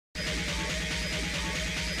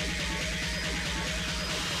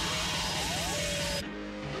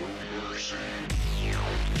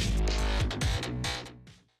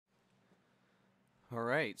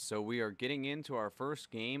right, so we are getting into our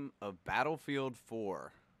first game of Battlefield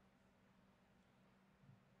 4.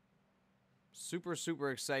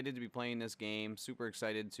 Super excited to be playing this game. Super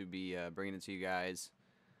excited to be bringing it to you guys.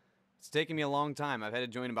 It's taken me a long time. I've had to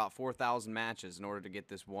join about 4,000 matches in order to get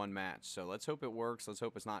this one match. So let's hope it works. Let's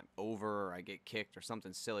hope it's not over or I get kicked or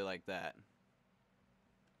something silly like that.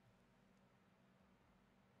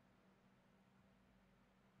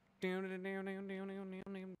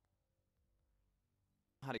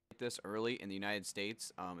 How to get this early in the United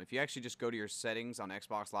States. If you actually just go to your settings on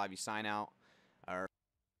Xbox Live, you sign out, or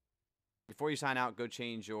before you sign out, go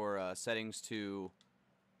change your settings to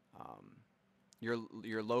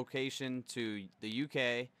your location to the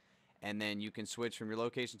UK, and then you can switch from your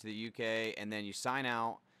location to the UK, and then you sign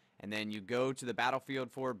out, and then you go to the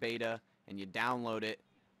Battlefield 4 beta and you download it,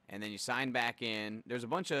 and then you sign back in. There's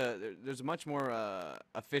much more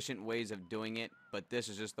efficient ways of doing it, but this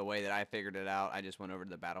is just the way that I figured it out. I just went over to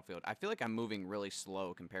the Battlefield. I feel like I'm moving really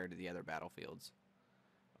slow compared to the other Battlefields.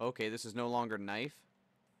 Okay, this is no longer knife.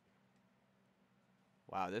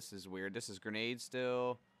 Wow, this is weird. This is grenade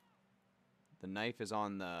still. The knife is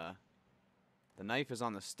on the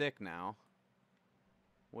stick now.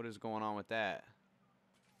 What is going on with that?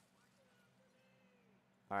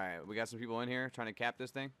 All right, we got some people in here trying to cap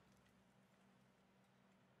this thing.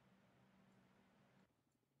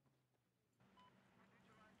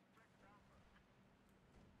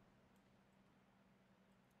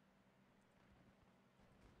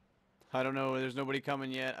 I don't know. There's nobody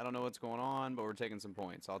coming yet. I don't know what's going on, but we're taking some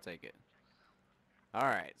points. I'll take it. All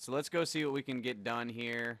right, so let's go see what we can get done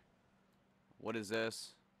here. What is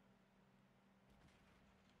this?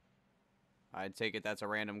 I take it that's a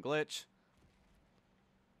random glitch.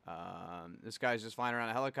 This guy's just flying around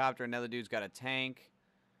a helicopter. Another dude's got a tank.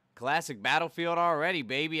 Classic Battlefield already,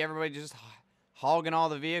 baby. Everybody just hogging all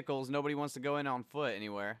the vehicles. Nobody wants to go in on foot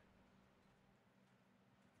anywhere.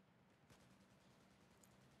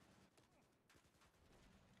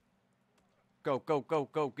 Go, go, go,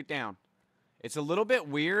 go. Get down. It's a little bit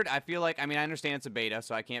weird. I feel like, I mean, I understand it's a beta,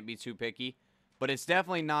 so I can't be too picky. But it's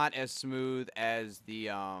definitely not as smooth as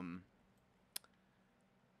the,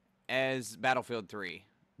 as Battlefield 3.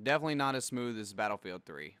 Definitely not as smooth as Battlefield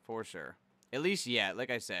 3, for sure. At least yet, like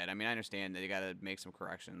I said. I mean, I understand that you gotta make some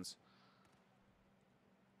corrections.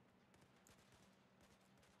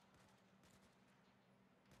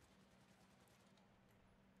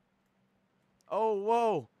 Oh,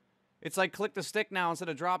 whoa! It's like click the stick now instead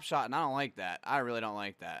of drop shot, and I don't like that. I really don't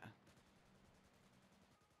like that.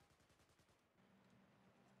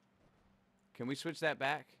 Can we switch that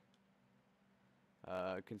back?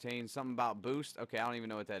 Contains something about boost. Okay, I don't even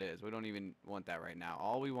know what that is. We don't even want that right now.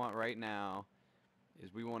 All we want right now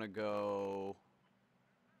is we want to go...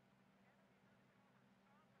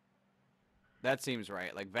 That seems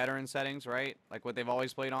right. Like veteran settings, right? Like what they've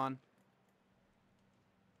always played on.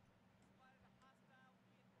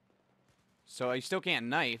 So you still can't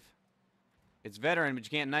knife. It's veteran, but you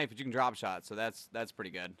can't knife, but you can drop shot. So that's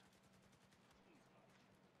pretty good.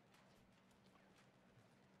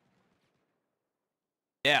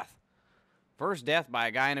 Death. First death by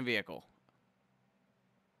a guy in a vehicle.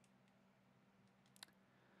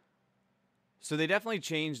 So they definitely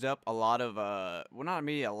changed up a lot of, well, not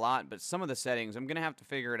maybe a lot, but some of the settings. I'm going to have to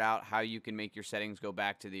figure it out how you can make your settings go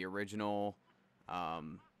back to the original.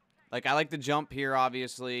 Like, I like the jump here,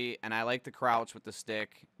 obviously, and I like the crouch with the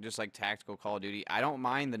stick, just like tactical Call of Duty. I don't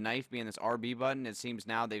mind the knife being this RB button. It seems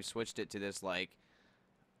now they've switched it to this, like,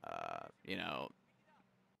 you know,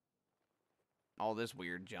 all this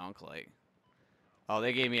weird junk, like. Oh,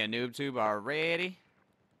 they gave me a noob tube already.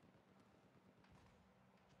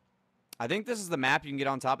 I think this is the map you can get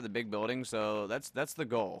on top of the big building, so that's the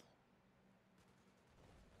goal.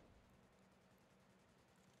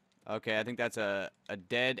 Okay, I think that's a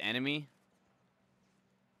dead enemy.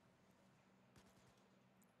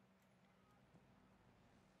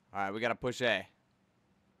 Alright, we gotta push A.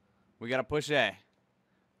 We gotta push A.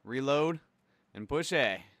 Reload and push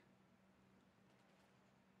A.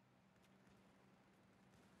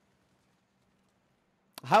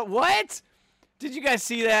 What? Did you guys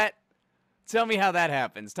see that? Tell me how that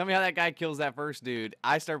happens. Tell me how that guy kills that first dude.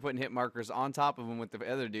 I start putting hit markers on top of him with the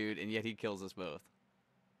other dude, and yet he kills us both.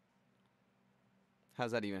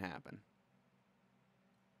 How's that even happen?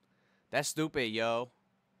 That's stupid, yo.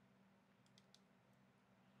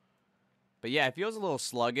 But yeah, it feels a little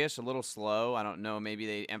sluggish, a little slow. I don't know. Maybe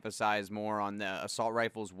they emphasize more on the assault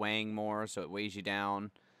rifles weighing more, so it weighs you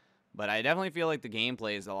down. But I definitely feel like the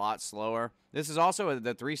gameplay is a lot slower. This is also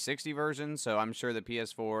the 360 version, so I'm sure the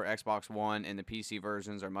PS4, Xbox One, and the PC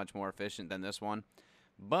versions are much more efficient than this one.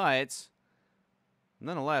 But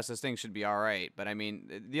Nonetheless, this thing should be all right. But I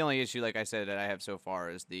mean, the only issue, like I said, that I have so far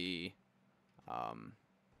is the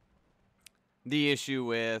issue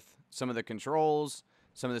with some of the controls,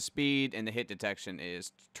 some of the speed, and the hit detection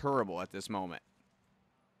is terrible at this moment.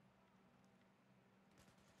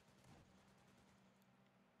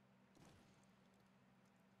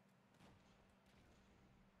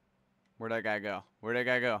 Where'd that guy go? Where'd that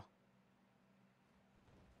guy go?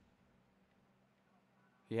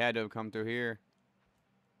 He had to have come through here.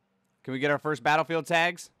 Can we get our first battlefield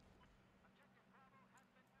tags?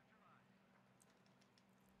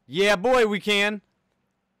 Yeah, boy, we can.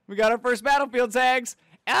 We got our first battlefield tags.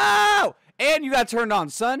 Oh! And you got turned on,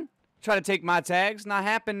 son. Try to take my tags. Not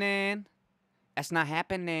happening. That's not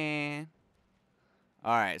happening.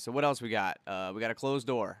 All right, so what else we got? We got a closed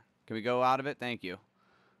door. Can we go out of it? Thank you.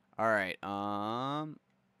 All right. I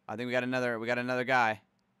think we got another guy.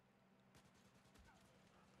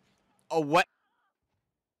 Oh, what?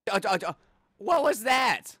 What was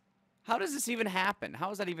that? How does this even happen?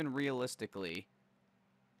 How is that even realistically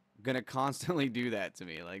gonna constantly do that to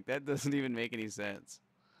me? Like, that doesn't even make any sense.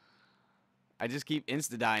 I just keep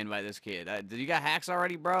insta-dying by this kid. Did you got hacks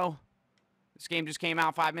already, bro? This game just came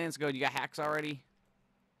out 5 minutes ago. You got hacks already?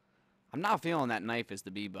 I'm not feeling that knife is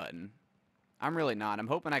the B button. I'm really not. I'm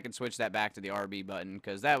hoping I can switch that back to the RB button,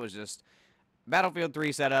 because that was just Battlefield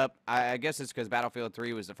 3 setup. I guess it's because Battlefield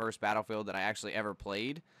 3 was the first Battlefield that I actually ever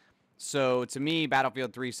played. So to me,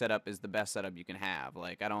 Battlefield 3 setup is the best setup you can have.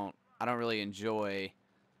 Like, I don't really enjoy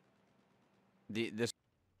this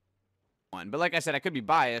one. But like I said, I could be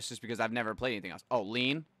biased just because I've never played anything else. Oh,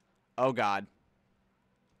 lean. Oh God.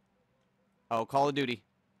 Oh, Call of Duty.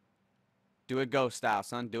 Do it ghost style,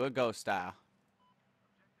 son. Do it ghost style.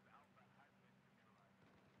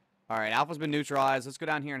 All right, Alpha's been neutralized. Let's go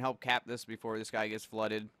down here and help cap this before this guy gets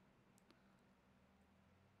flooded.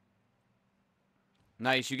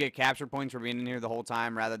 Nice, you get capture points for being in here the whole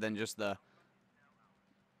time rather than just the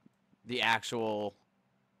actual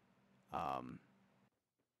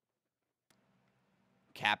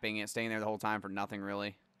capping it, staying there the whole time for nothing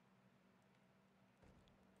really.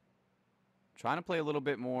 Trying to play a little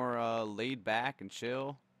bit more laid back and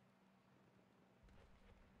chill.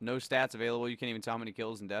 No stats available. You can't even tell how many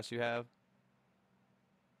kills and deaths you have.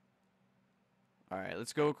 All right,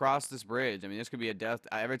 let's go across this bridge. I mean, this could be a death.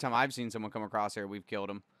 Every time I've seen someone come across here, we've killed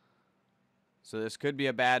them. So this could be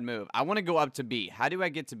a bad move. I want to go up to B. How do I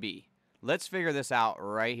get to B? Let's figure this out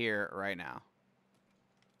right here, right now.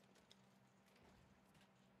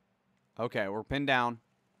 Okay, we're pinned down.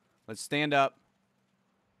 Let's stand up.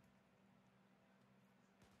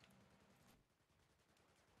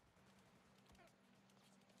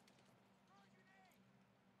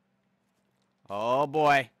 Oh,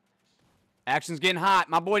 boy. Action's getting hot.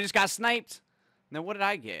 My boy just got sniped. Now, what did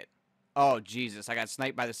I get? Oh, Jesus. I got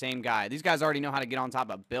sniped by the same guy. These guys already know how to get on top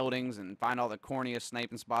of buildings and find all the corniest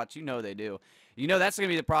sniping spots. You know they do. You know that's going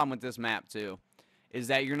to be the problem with this map, too, is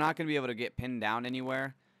that you're not going to be able to get pinned down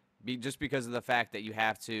anywhere just because of the fact that you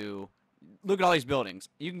have to look at all these buildings.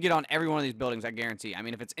 You can get on every one of these buildings, I guarantee. I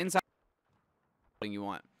mean, if it's inside the building you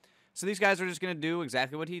want. So these guys are just going to do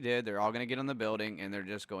exactly what he did. They're all going to get on the building, and they're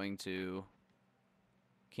just going to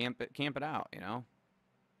camp it out, you know?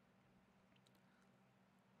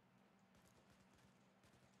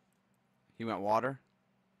 He went water?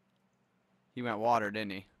 He went water,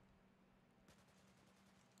 didn't he?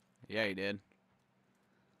 Yeah, he did.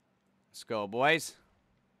 Let's go, boys.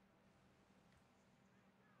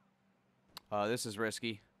 This is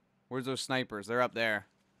risky. Where's those snipers? They're up there.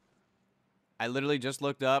 I literally just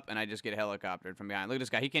looked up, and I just get helicoptered from behind. Look at this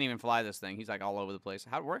guy. He can't even fly this thing. He's, like, all over the place.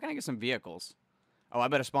 Where can I get some vehicles? Oh, I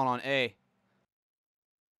better spawn on A.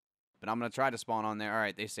 But I'm going to try to spawn on there. All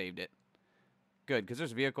right, they saved it. Good, because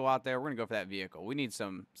there's a vehicle out there. We're going to go for that vehicle. We need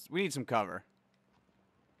some cover.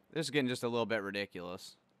 This is getting just a little bit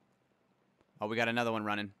ridiculous. Oh, we got another one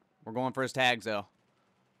running. We're going for his tags, though.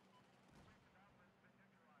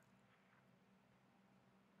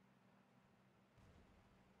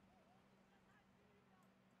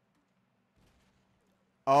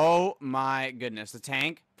 Oh, my goodness. The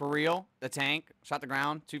tank, for real. The tank shot the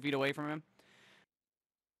ground 2 feet away from him.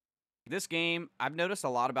 This game, I've noticed a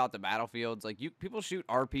lot about the battlefields. Like, people shoot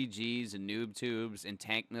RPGs and noob tubes and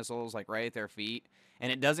tank missiles, like, right at their feet,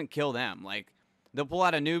 and it doesn't kill them. Like, they'll pull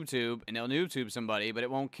out a noob tube, and they'll noob tube somebody, but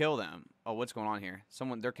it won't kill them. Oh, what's going on here?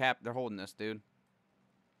 They're holding this, dude.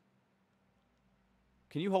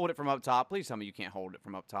 Can you hold it from up top? Please tell me you can't hold it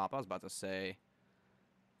from up top. I was about to say.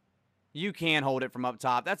 You can hold it from up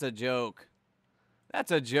top. That's a joke.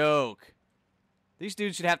 That's a joke. These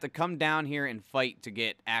dudes should have to come down here and fight to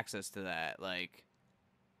get access to that. Like,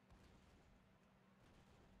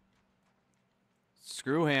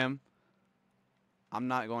 Screw him. I'm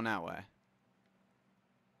not going that way.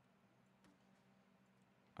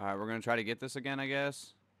 Alright, we're going to try to get this again, I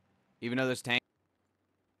guess. Even though this tank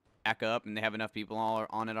back up and they have enough people all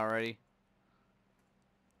on it already.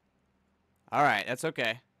 Alright, that's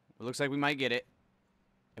okay. It looks like we might get it.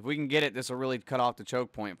 If we can get it, this will really cut off the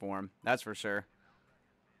choke point for him. That's for sure.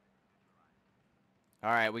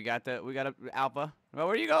 Alright, we got a Alpha. Well,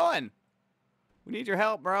 where are you going? We need your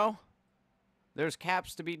help, bro. There's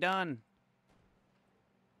caps to be done.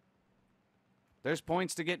 There's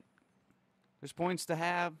points to get. There's points to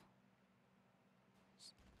have.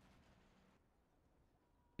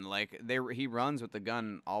 Like, he runs with the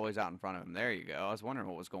gun always out in front of him. There you go. I was wondering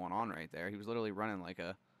what was going on right there. He was literally running like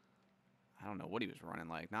a... I don't know what he was running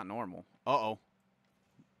like. Not normal. Uh-oh.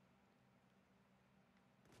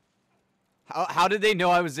 How did they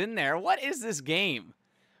know I was in there? What is this game?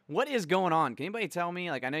 What is going on? Can anybody tell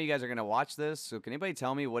me? Like, I know you guys are going to watch this, so can anybody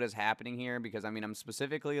tell me what is happening here? Because, I mean, I'm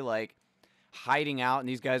specifically, like, hiding out, and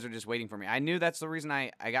these guys are just waiting for me. I knew that's the reason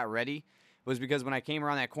I got ready, was because when I came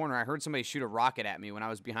around that corner, I heard somebody shoot a rocket at me when I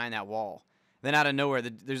was behind that wall. Then out of nowhere,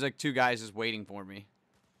 there's, like, 2 guys just waiting for me.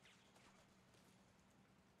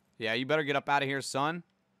 Yeah, you better get up out of here, son.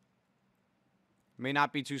 May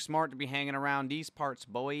not be too smart to be hanging around these parts,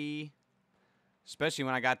 boy. Especially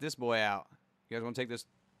when I got this boy out. You guys want to take this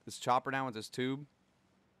chopper down with this tube?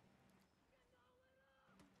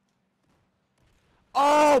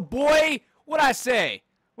 Oh, boy! What'd I say?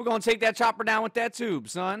 We're going to take that chopper down with that tube,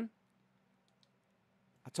 son.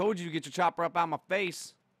 I told you to get your chopper up out my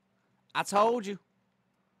face. I told you.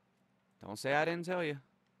 Don't say I didn't tell you.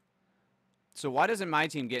 So why doesn't my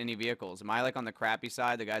team get any vehicles? Am I, like, on the crappy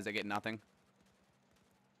side, the guys that get nothing?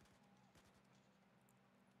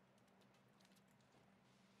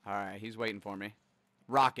 Alright, he's waiting for me.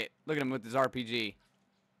 Rocket. Look at him with his RPG.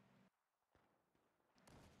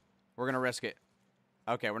 We're going to risk it.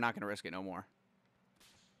 Okay, we're not going to risk it no more.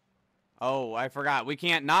 Oh, I forgot. We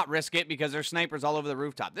can't not risk it because there's snipers all over the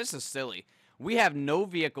rooftop. This is silly. We have no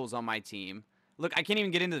vehicles on my team. Look, I can't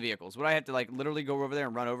even get into the vehicles. Would I have to, like, literally go over there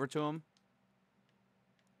and run over to them?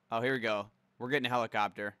 Oh, here we go. We're getting a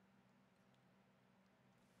helicopter.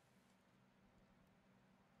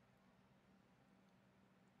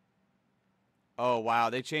 Oh, wow.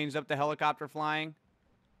 They changed up the helicopter flying?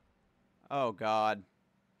 Oh, God.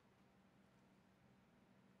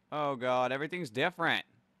 Oh, God. Everything's different.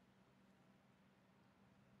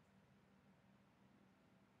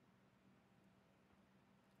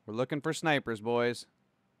 We're looking for snipers, boys.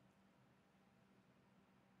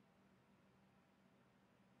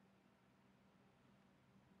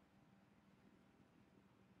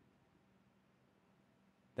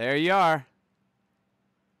 There you are.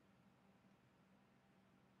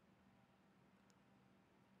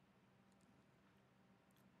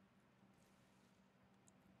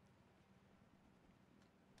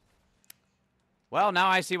 Well, now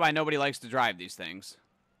I see why nobody likes to drive these things.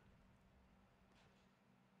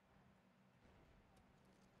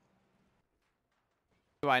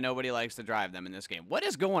 Why nobody likes to drive them in this game. What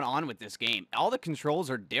is going on with this game? All the controls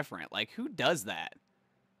are different. Like, who does that?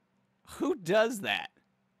 Who does that?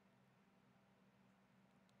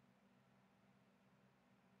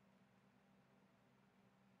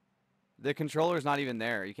 The controller's not even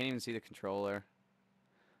there. You can't even see the controller.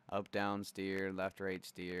 Up, down, steer. Left, right,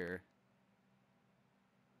 steer.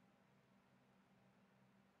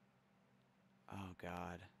 Oh,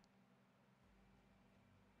 God.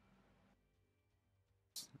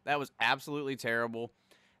 That was absolutely terrible.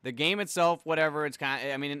 The game itself, whatever, it's kind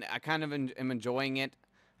of, I mean, I kind of am enjoying it.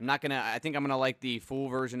 I'm not going to, I think I'm going to like the full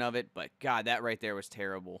version of it, but God, that right there was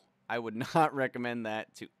terrible. I would not recommend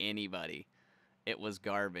that to anybody. It was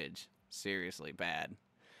garbage. Seriously bad.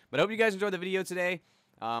 But I hope you guys enjoyed the video today.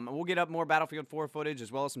 We'll get up more Battlefield 4 footage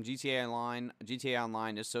as well as some GTA Online. GTA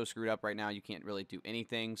Online is so screwed up right now, you can't really do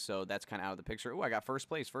anything, so that's kind of out of the picture. Oh, I got first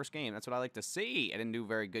place, first game. That's what I like to see. I didn't do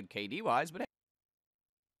very good KD-wise, but hey,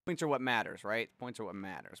 points are what matters, right? Points are what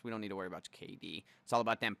matters. We don't need to worry about KD. It's all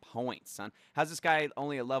about them points, son. How's this guy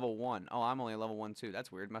only a level 1? Oh, I'm only a level 1 too.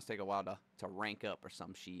 That's weird. Must take a while to rank up or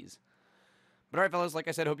some cheese. But alright, fellas, like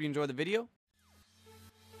I said, hope you enjoyed the video.